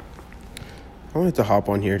I wanted to hop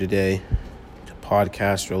on here today to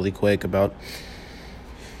podcast really quick about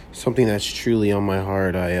something that's truly on my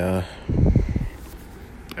heart. I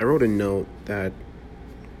wrote a note that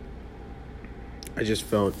I just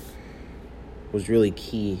felt was really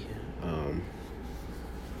key. I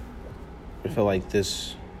felt like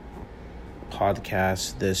this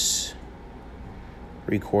podcast, this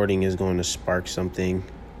recording is going to spark something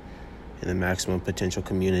in the Maximum Potential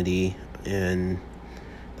community and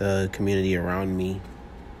the community around me.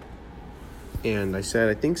 And I said,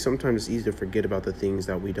 I think sometimes it's easy to forget about the things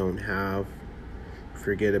that we don't have,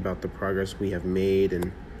 forget about the progress we have made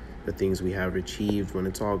and the things we have achieved when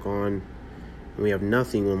it's all gone. And we have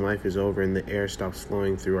nothing when life is over and the air stops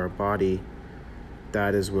flowing through our body.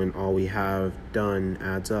 That is when all we have done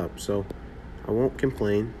adds up. So I won't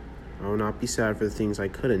complain. I will not be sad for the things I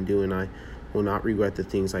couldn't do, and I will not regret the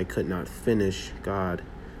things I could not finish. God,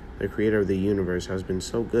 the creator of the universe, has been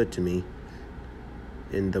so good to me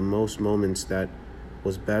in the most moments that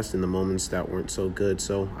was best and the moments that weren't so good.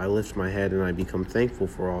 So I lift my head and I become thankful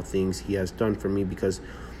for all things he has done for me, because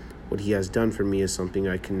what he has done for me is something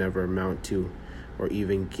I can never amount to or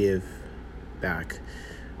even give back.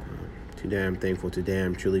 Today I'm thankful. Today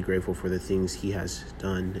I'm truly grateful for the things he has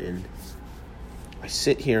done. And I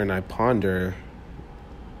sit here and I ponder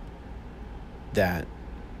that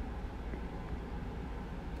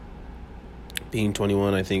being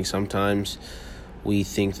 21, I think sometimes we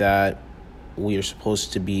think that we are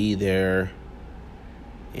supposed to be there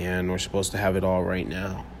and we're supposed to have it all right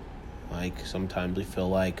now. Like sometimes we feel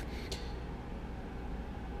like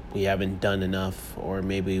we haven't done enough, or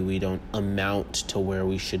maybe we don't amount to where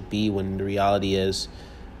we should be, when the reality is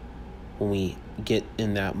when we get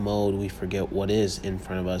in that mode, we forget what is in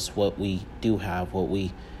front of us, what we do have, what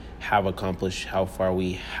we have accomplished, how far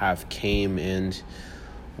we have came, and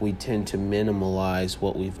we tend to minimalize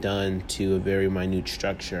what we've done to a very minute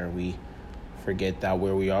structure. We forget that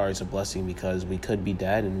where we are is a blessing, because we could be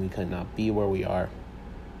dead and we could not be where we are.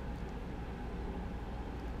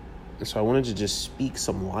 And so I wanted to just speak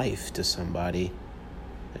some life to somebody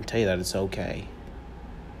and tell you that it's okay.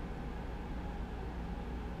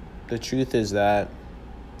 The truth is that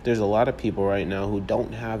there's a lot of people right now who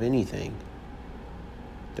don't have anything.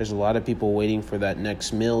 There's a lot of people waiting for that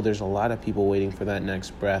next meal. There's a lot of people waiting for that next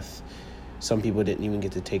breath. Some people didn't even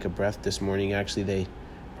get to take a breath this morning. Actually, they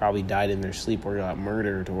probably died in their sleep or got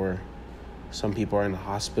murdered, or some people are in a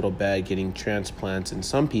hospital bed getting transplants, and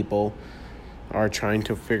some people are trying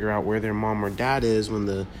to figure out where their mom or dad is, when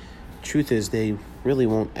the truth is they really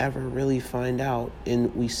won't ever really find out.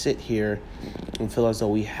 And we sit here and feel as though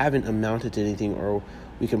we haven't amounted to anything, or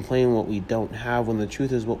we complain what we don't have, when the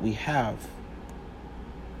truth is what we have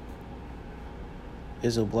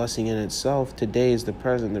is a blessing in itself. Today is the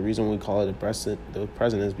present. The reason we call it the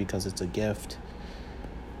present is because it's a gift.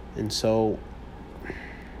 And so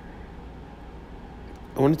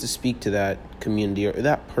I wanted to speak to that community, or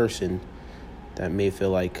that person that may feel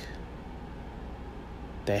like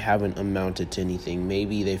they haven't amounted to anything.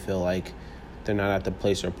 Maybe they feel like they're not at the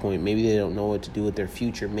place or point. Maybe they don't know what to do with their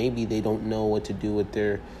future. Maybe they don't know what to do with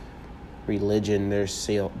their religion, their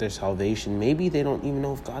salvation. Maybe they don't even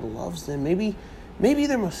know if God loves them. Maybe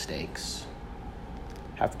their mistakes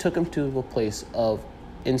have took them to a place of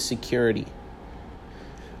insecurity.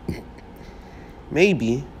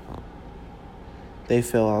 Maybe they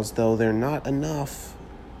feel as though they're not enough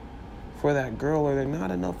for that girl, or they're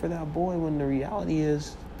not enough for that boy, when the reality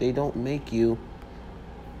is they don't make you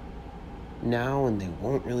now and they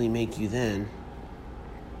won't really make you then.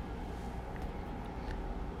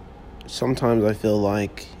 Sometimes I feel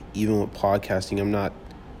like, even with podcasting, I'm not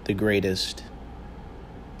the greatest,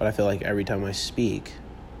 but I feel like every time I speak,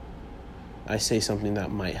 I say something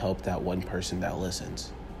that might help that one person that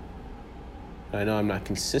listens. I know I'm not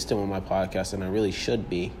consistent with my podcast, and I really should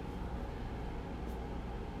be.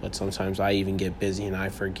 But sometimes I even get busy and I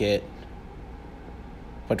forget.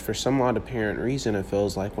 But for some odd apparent reason, it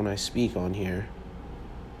feels like when I speak on here,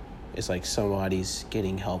 it's like somebody's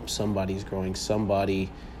getting help, somebody's growing, somebody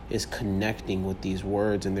is connecting with these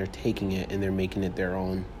words, and they're taking it and they're making it their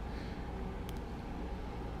own.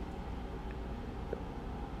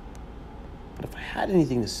 But if I had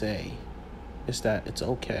anything to say, it's that it's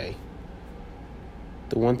okay.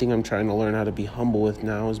 The one thing I'm trying to learn how to be humble with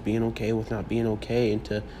now is being okay with not being okay, and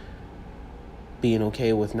to being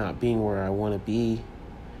okay with not being where I want to be.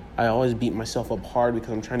 I always beat myself up hard because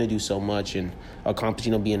I'm trying to do so much and accomplish,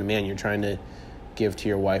 being a man. You're trying to give to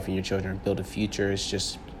your wife and your children, build a future. It's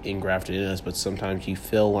just engrafted in us. But sometimes you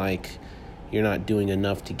feel like you're not doing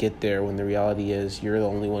enough to get there, when the reality is you're the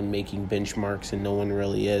only one making benchmarks and no one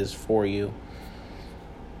really is for you.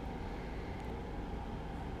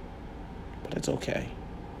 but it's okay.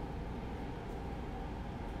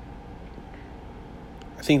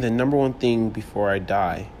 I think the number one thing before I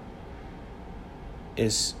die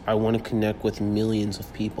is I want to connect with millions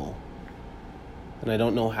of people. And I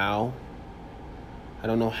don't know how. I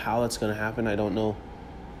don't know how that's going to happen. I don't know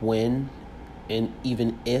when and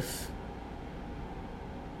even if.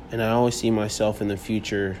 And I always see myself in the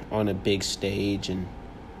future on a big stage and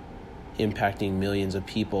impacting millions of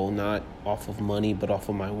people, not off of money, but off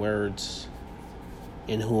of my words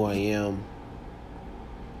and who I am.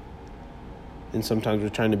 And sometimes we're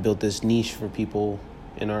trying to build this niche for people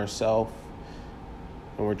in ourselves.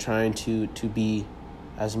 And we're trying to be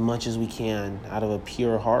as much as we can out of a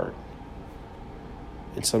pure heart.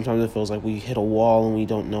 And sometimes it feels like we hit a wall and we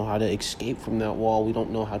don't know how to escape from that wall. We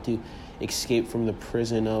don't know how to escape from the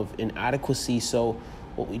prison of inadequacy. So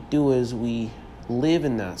what we do is we live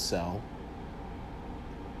in that cell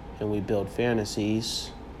and we build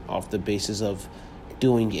fantasies off the basis of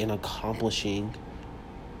doing and accomplishing.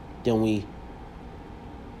 Then we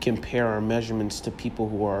compare our measurements to people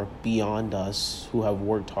who are beyond us, who have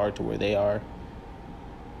worked hard to where they are.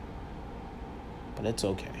 But it's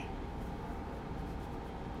okay.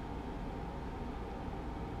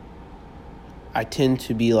 I tend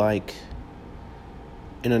to be like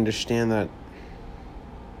and understand that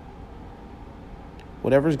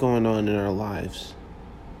whatever's going on in our lives,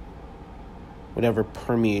 whatever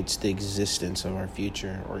permeates the existence of our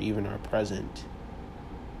future or even our present,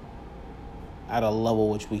 at a level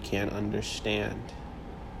which we can't understand,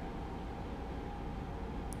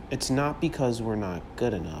 it's not because we're not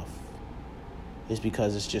good enough. It's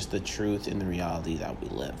because it's just the truth and the reality that we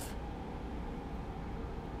live.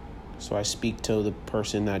 So I speak to the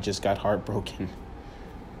person that just got heartbroken,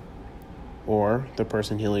 or the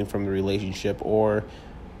person healing from the relationship, or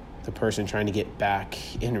the person trying to get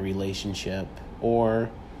back in a relationship, or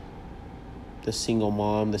the single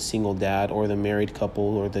mom, the single dad, or the married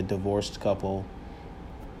couple, or the divorced couple,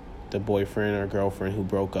 the boyfriend or girlfriend who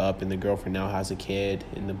broke up and the girlfriend now has a kid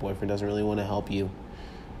and the boyfriend doesn't really want to help you,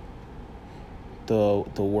 the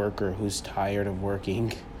worker who's tired of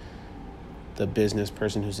working, the business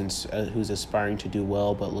person who's aspiring to do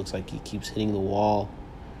well but looks like he keeps hitting the wall,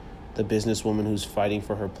 the businesswoman who's fighting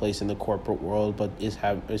for her place in the corporate world but is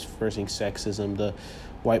facing sexism, the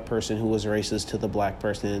white person who was racist to the black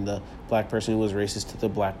person, and the black person who was racist to the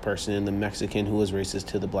black person, and the Mexican who was racist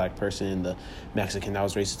to the black person, and the Mexican that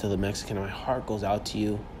was racist to the Mexican. My heart goes out to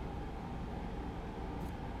you.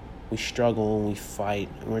 We struggle and we fight,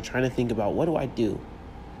 and we're trying to think about, what do I do?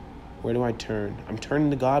 Where do I turn? I'm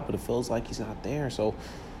turning to God, but it feels like he's not there. So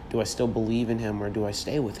do I still believe in him, or do I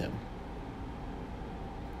stay with him?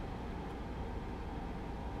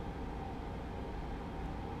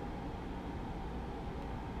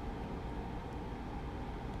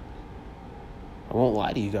 I won't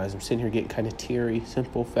lie to you guys. I'm sitting here getting kind of teary.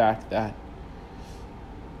 Simple fact that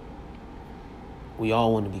we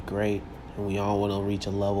all want to be great, and we all want to reach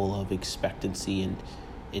a level of expectancy and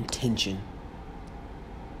intention.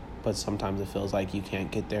 But sometimes it feels like you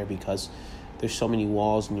can't get there because there's so many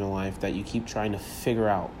walls in your life that you keep trying to figure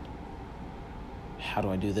out, how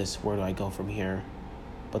do I do this? Where do I go from here?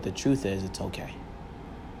 But the truth is, it's okay.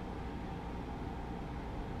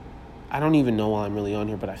 I don't even know why I'm really on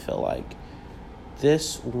here, but I feel like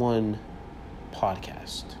this one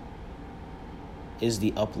podcast is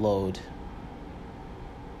the upload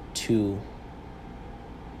to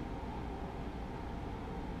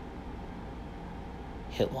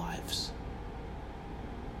hit lives.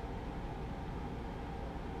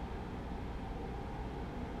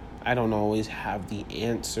 I don't always have the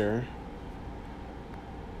answer.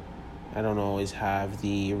 I don't always have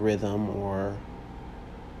the rhythm or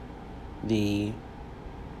the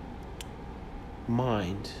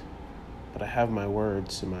mind, but I have my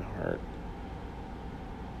words in my heart.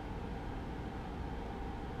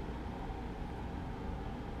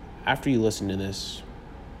 After you listen to this,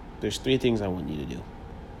 there's 3 things I want you to do.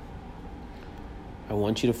 I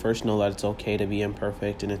want you to first know that it's okay to be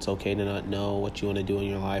imperfect, and it's okay to not know what you want to do in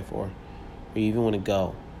your life or where you even want to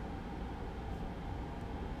go.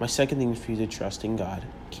 My second thing is for you to trust in God,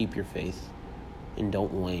 keep your faith, and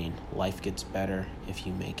don't wane. Life gets better if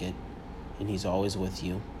you make it, and he's always with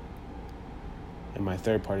you. And my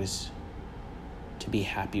third part is to be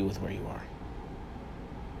happy with where you are.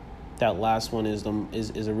 That last one is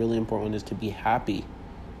a really important one, is to be happy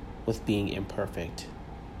with being imperfect,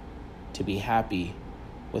 to be happy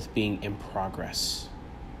with being in progress,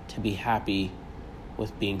 to be happy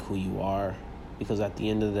with being who you are, because at the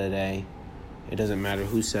end of the day, it doesn't matter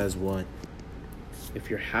who says what. If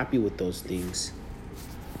you're happy with those things,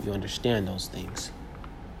 you understand those things.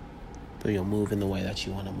 but you'll move in the way that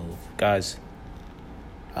you want to move. Guys,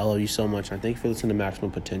 I love you so much. I thank you for listening to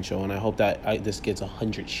Maximum Potential, and I hope that this gets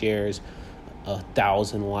 100 shares,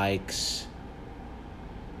 1,000 likes,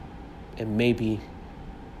 and maybe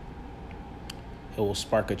it will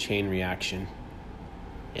spark a chain reaction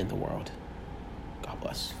in the world. God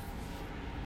bless.